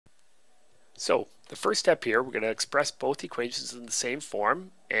So the first step here, we're going to express both equations in the same form.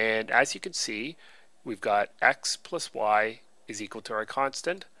 And as you can see, we've got x plus y is equal to our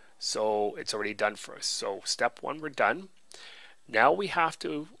constant. So it's already done for us. So step one, we're done. Now we have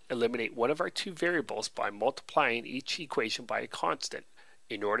to eliminate one of our two variables by multiplying each equation by a constant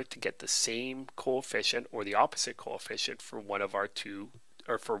in order to get the same coefficient or the opposite coefficient for one of our two,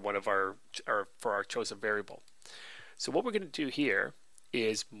 or for one of our, or for our chosen variable. So what we're going to do here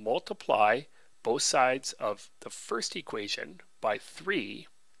is multiply both sides of the first equation by 3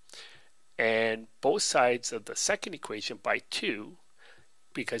 and both sides of the second equation by 2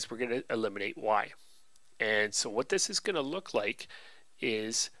 because we're going to eliminate y. And so what this is going to look like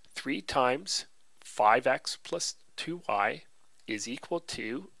is 3 times 5x plus 2y is equal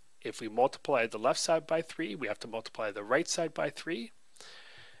to, if we multiply the left side by 3, we have to multiply the right side by 3.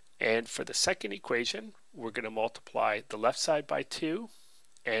 And for the second equation, we're going to multiply the left side by 2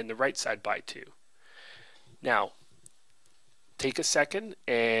 and the right side by 2. Now, take a second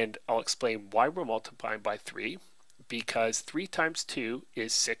and I'll explain why we're multiplying by 3. Because 3 times 2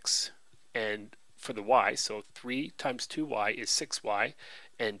 is 6, and for the y, so 3 times 2y is 6y,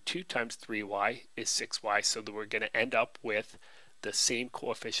 and 2 times 3y is 6y, so that we're going to end up with the same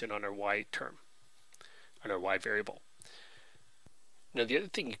coefficient on our y term, on our y variable. Now the other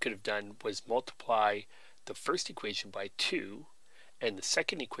thing you could have done was multiply the first equation by 2 and the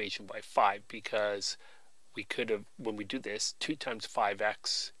second equation by 5, because we could have, when we do this, 2 times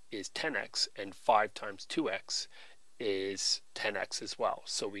 5x is 10x and 5 times 2x is 10x as well.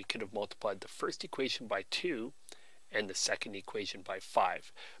 So we could have multiplied the first equation by 2 and the second equation by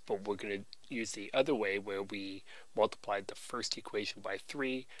 5. But we're going to use the other way where we multiplied the first equation by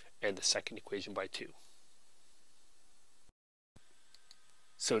 3 and the second equation by 2.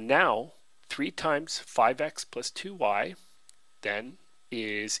 So now 3 times 5x plus 2y then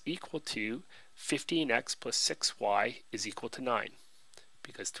is equal to 15x plus 6y is equal to 9,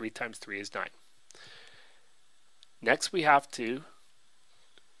 because 3 times 3 is 9. Next we have to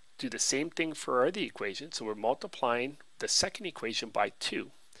do the same thing for our other equation, so we're multiplying the second equation by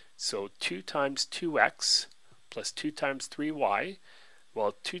 2. So 2 times 2x plus 2 times 3y,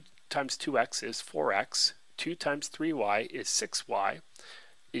 well 2 times 2x is 4x, 2 times 3y is 6y,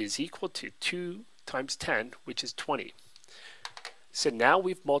 is equal to 2 times 10, which is 20. So now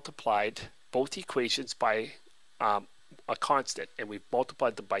we've multiplied both equations by a constant, and we've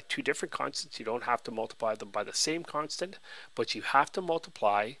multiplied them by two different constants. You don't have to multiply them by the same constant, but you have to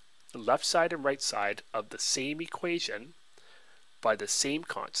multiply the left side and right side of the same equation by the same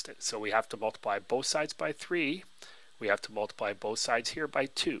constant. So we have to multiply both sides by 3. We have to multiply both sides here by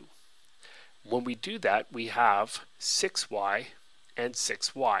 2. When we do that, we have 6y and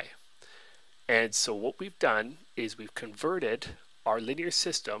 6y. And so what we've done is we've converted our linear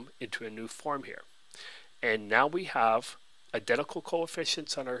system into a new form here. And now we have identical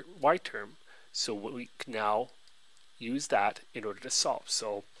coefficients on our y term, so we can now use that in order to solve.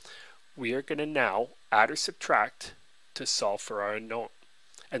 So we are going to now add or subtract to solve for our unknown,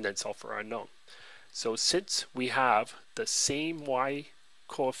 and then solve for our unknown. So since we have the same y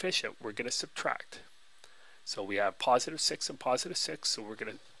coefficient, we're going to subtract. So we have positive 6 and positive 6, so we're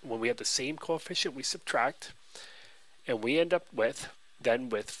going to, when we have the same coefficient, we subtract, and we end up with, then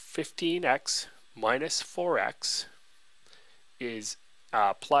with 15x minus 4x is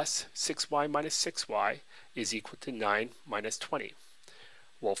plus 6y minus 6y is equal to 9 minus 20.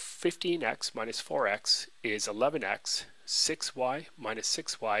 Well, 15x minus 4x is 11x, 6y minus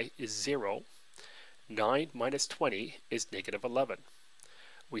 6y is 0, 9 minus 20 is negative 11.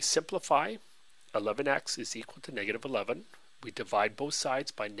 We simplify, 11x is equal to negative 11. We divide both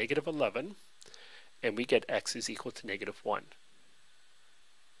sides by negative 11, and we get x is equal to negative 1.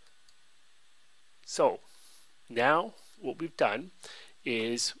 So now what we've done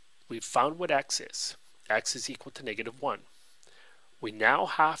is we've found what x is. X is equal to negative 1. We now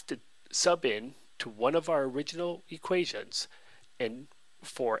have to sub in to one of our original equations and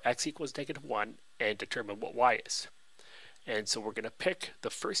for x equals negative 1 and determine what y is. And so we're going to pick the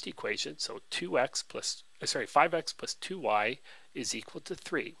first equation, so 5x plus 2y is equal to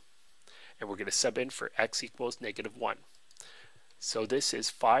 3. And we're going to sub in for x equals negative 1. So this is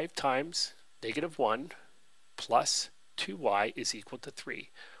 5 times negative 1 plus 2y is equal to 3.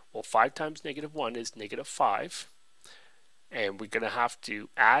 Well, 5 times negative 1 is negative 5. And we're going to have to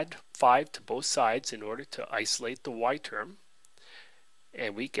add 5 to both sides in order to isolate the y term.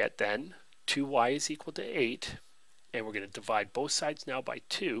 And we get then 2y is equal to 8. And we're going to divide both sides now by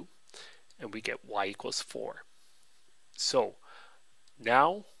 2. And we get y equals 4. So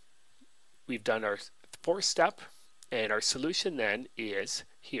now we've done our fourth step. And our solution then is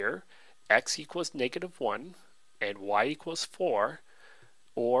here, x equals -1 and y equals 4,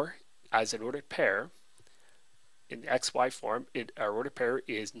 or as an ordered pair, in the xy form, our ordered pair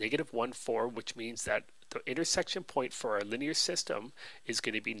is -1, 4, which means that the intersection point for our linear system is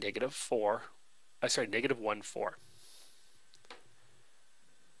going to be -1, 4.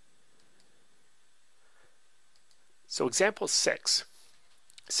 So example 6.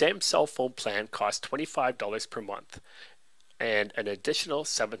 Sam's cell phone plan costs $25 per month and an additional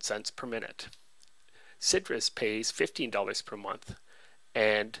 7 cents per minute. Sidris pays $15 per month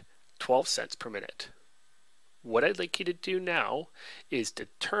and 12 cents per minute. What I'd like you to do now is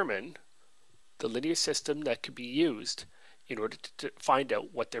determine the linear system that could be used in order to find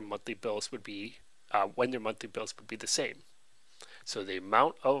out what their monthly bills would be, when their monthly bills would be the same. So the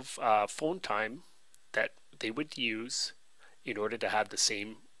amount of phone time that they would use in order to have the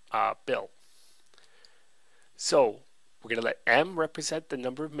same bill. So we're going to let M represent the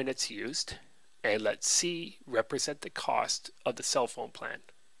number of minutes used and let C represent the cost of the cell phone plan.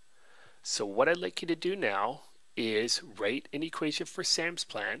 So what I'd like you to do now is write an equation for Sam's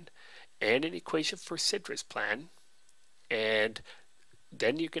plan and an equation for Sidris' plan, and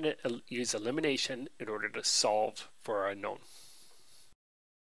then you're going to use elimination in order to solve for our unknown.